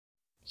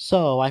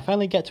So, I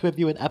finally get to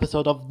review an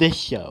episode of this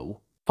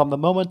show. From the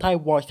moment I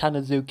watched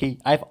Hanazuki,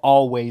 I've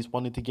always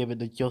wanted to give it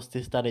the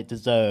justice that it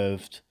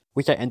deserved,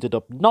 which I ended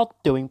up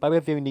not doing by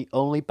reviewing the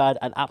only bad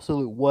and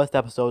absolute worst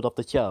episode of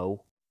the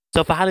show.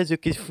 So for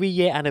Hanazuki's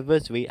 3-year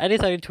anniversary, I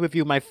decided to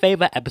review my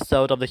favourite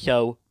episode of the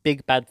show,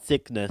 Big Bad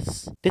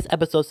Sickness. This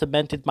episode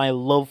cemented my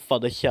love for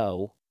the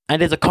show,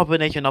 and is a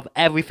combination of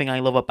everything I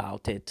love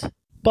about it.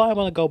 But I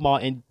want to go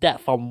more in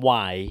depth on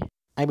why.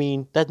 I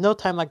mean, there's no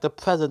time like the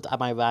present,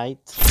 am I right?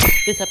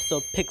 This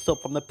episode picks up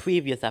from the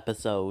previous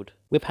episode,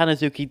 with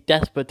Hanazuki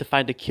desperate to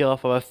find a cure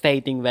for a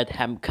fading red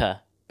Hemka.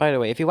 By the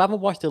way, if you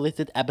haven't watched the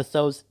listed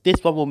episodes,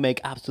 this one will make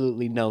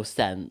absolutely no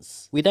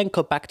sense. We then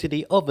cut back to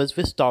the others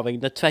restoring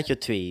the treasure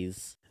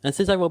trees. And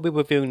since I will be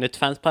reviewing the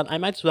transplant, I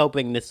might as well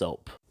bring this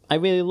up. I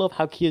really love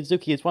how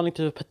Kiyozuki is wanting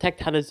to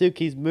protect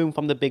Hanazuki's moon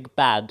from the big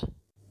bad.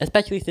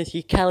 Especially since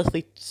she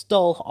carelessly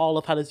stole all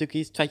of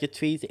Hanazuki's treasure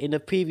trees in the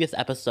previous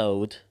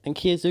episode. And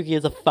Kiyozuki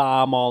is a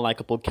far more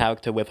likable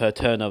character with her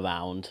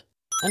turnaround.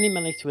 And he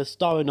managed to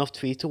restore enough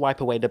trees to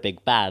wipe away the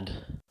big bad.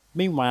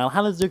 Meanwhile,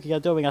 Hanazuki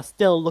and Dori are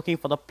still looking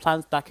for the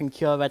plants that can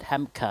cure red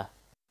Hemka.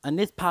 And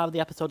this part of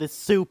the episode is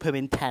super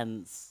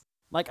intense.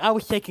 Like, I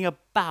was shaking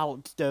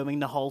about during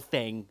the whole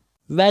thing.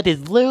 Red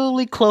is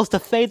literally close to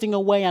fading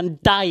away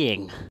and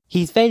dying.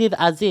 He's faded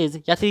as is,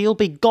 yet he'll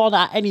be gone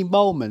at any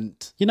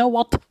moment. You know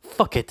what?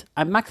 Fuck it.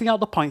 I'm maxing out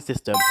the point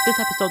system. This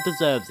episode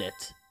deserves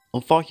it.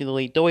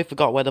 Unfortunately, Dori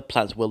forgot where the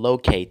plants were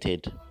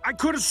located. I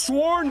could have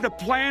sworn the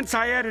plants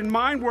I had in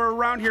mind were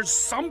around here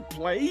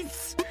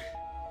someplace.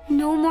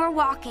 No more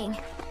walking.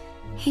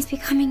 He's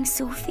becoming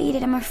so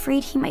faded, I'm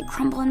afraid he might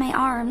crumble in my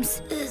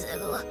arms.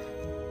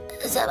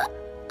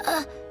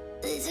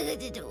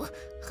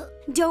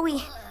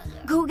 Joey,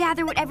 go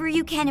gather whatever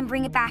you can and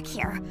bring it back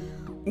here.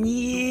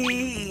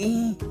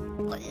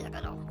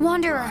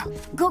 Wanderer,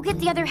 go get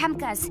the other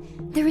Hemkas.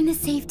 They're in the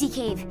safety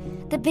cave.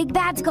 The big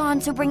bad's gone,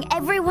 so bring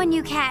everyone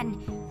you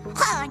can.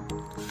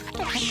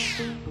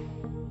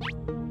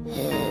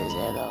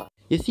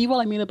 You see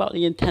what I mean about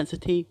the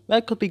intensity?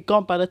 Red could be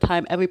gone by the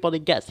time everybody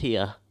gets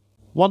here.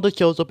 Wanda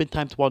shows up in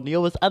time to warn the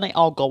others and they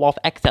all go off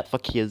except for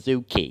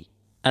Kiyozuki.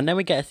 And then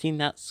we get a scene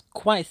that's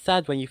quite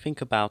sad when you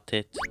think about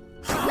it.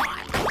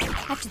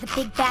 After the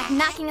big bad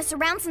knocking us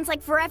around since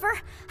like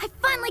forever, I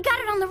finally got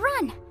it on the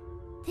run.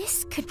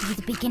 This could be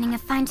the beginning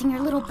of finding your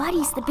little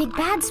buddies the big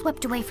bad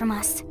swept away from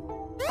us.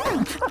 What?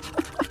 No,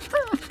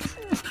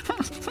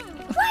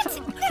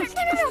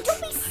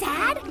 don't be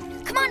sad.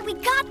 Come on, we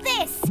got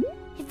this.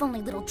 If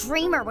only little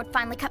Dreamer would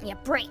finally cut me a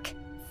break.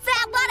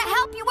 Fat lot of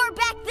help you were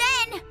back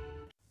then.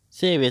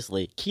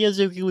 Seriously,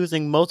 Kiyozuki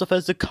losing most of her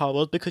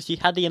Zukoros because she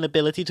had the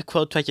inability to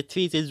grow treasure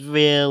trees is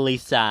really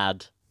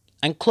sad.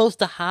 And close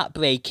to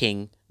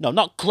heartbreaking. No,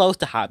 not close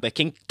to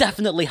heartbreaking,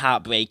 definitely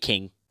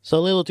heartbreaking.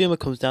 So little Dreamer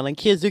comes down and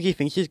Kiyozuki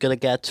thinks she's gonna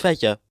get a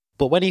treasure.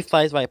 But when he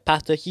flies right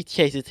past her, she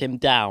chases him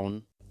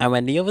down. And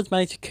when the others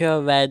manage to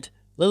cure Red,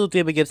 little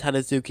Dreamer gives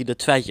Hanazuki the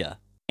treasure.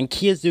 And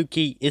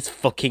Kiyozuki is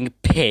fucking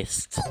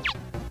pissed.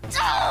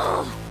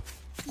 Oh,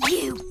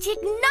 you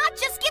did not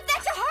just give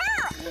that to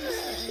her!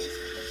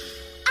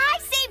 I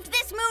saved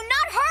this moon,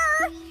 not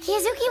her!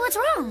 Kiyozuki, what's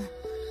wrong?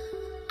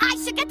 I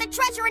should get the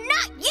treasure and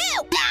not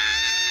you! Ah!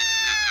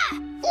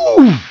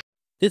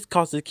 This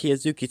causes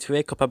Kiyozuki to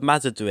wake up a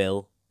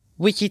Mazadrill,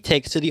 which he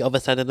takes to the other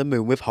side of the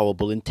moon with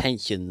horrible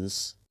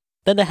intentions.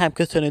 Then the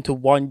Hemkas turn into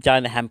one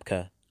giant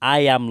Hemka. I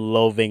am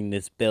loving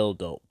this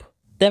build-up.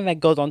 Then Red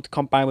goes on to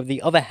combine with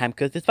the other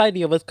Hemkas despite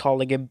the others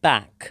calling him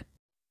back.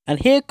 And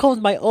here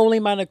comes my only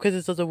minor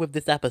criticism with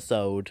this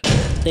episode.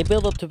 They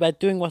build up to Red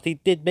doing what he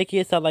did, making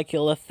it sound like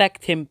it'll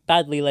affect him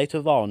badly later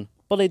on,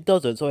 but it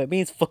doesn't, so it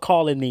means fuck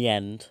all in the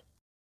end.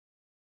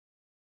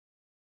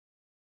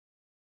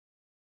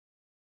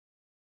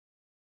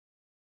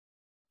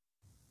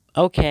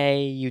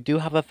 Okay, you do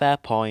have a fair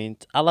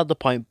point. I'll add the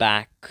point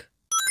back.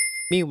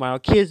 Meanwhile,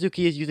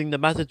 Kiyozuki is using the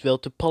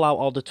Mazadrill to pull out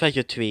all the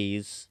treasure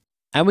trees.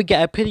 And we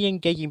get a pretty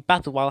engaging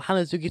battle while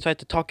Hanazuki tries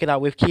to talk it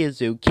out with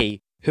Kiyozuki,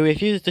 who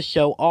refuses to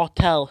show or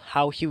tell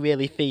how she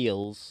really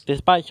feels,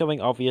 despite showing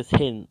obvious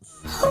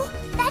hints. Oh,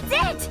 that's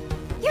it!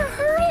 You're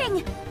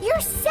hurting! You're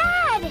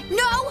sad!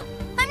 No,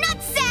 I'm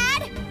not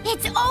sad!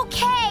 It's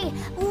okay!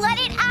 Let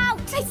it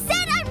out! I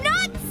said I'm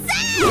not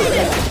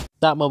sad!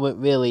 That moment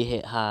really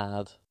hit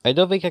hard. I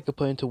don't think I could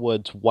put into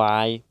words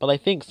why, but I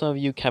think some of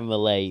you can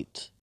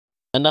relate.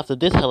 And after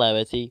this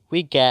hilarity,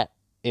 we get,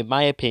 in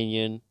my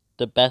opinion,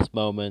 the best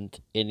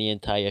moment in the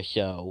entire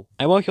show.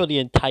 I won't show the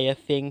entire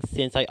thing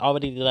since I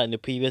already did that in the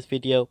previous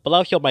video, but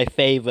I'll show my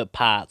favourite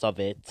parts of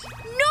it.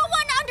 No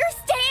one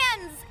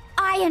understands!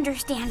 I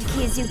understand,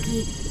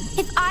 Kiyozuki.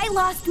 If I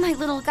lost my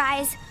little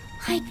guys,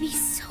 I'd be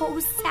so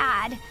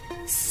sad.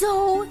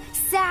 So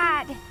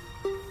sad.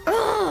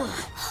 Ugh.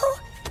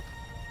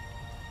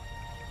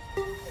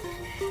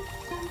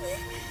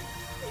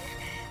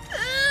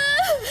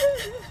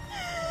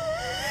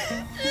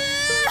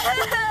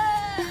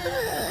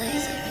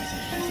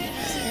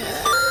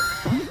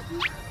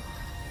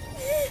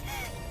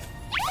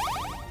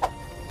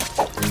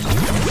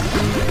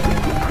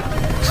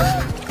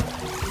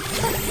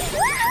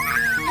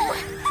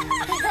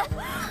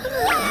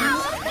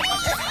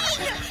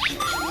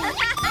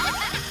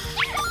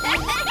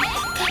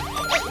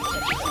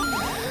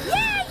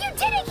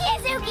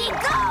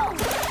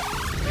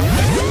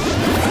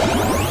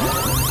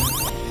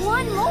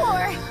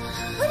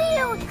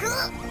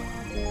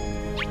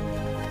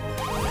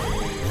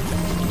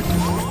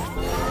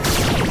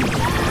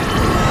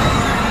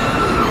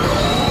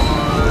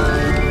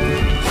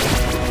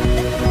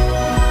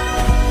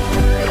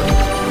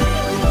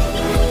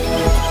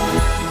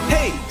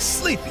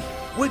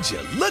 Would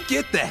you look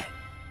at that?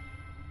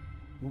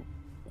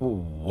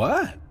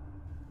 What?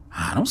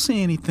 I don't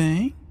see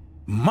anything.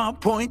 My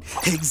point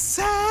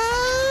exactly.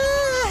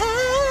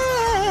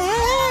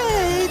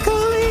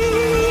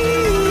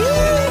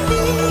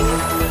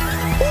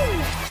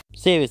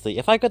 Seriously,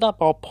 if I could have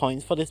more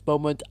points for this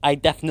moment, I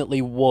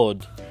definitely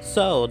would.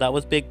 So, that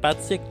was Big Bad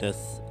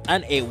Sickness,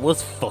 and it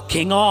was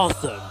fucking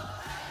awesome!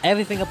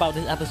 Everything about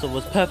this episode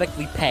was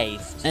perfectly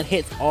paced, and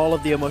hits all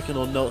of the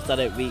emotional notes that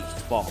it reached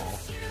for.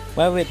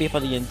 Whether it be for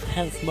the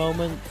intense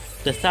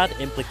moments, the sad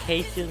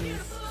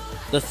implications,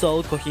 the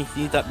soul-crushing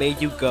scenes that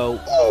made you go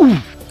ooh,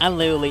 and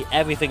literally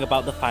everything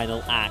about the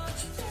final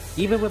act.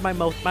 Even with my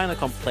most minor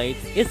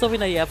complaints, it's something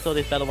that the episode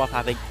is better off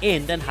having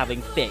in than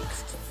having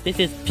fixed. This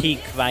is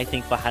peak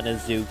writing for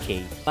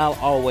Hanazuki. I'll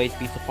always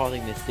be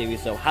supporting this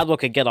series, so Haruka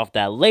can get off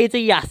their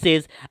lazy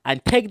asses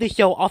and take the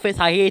show off its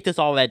hiatus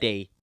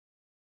already.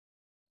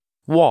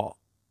 What?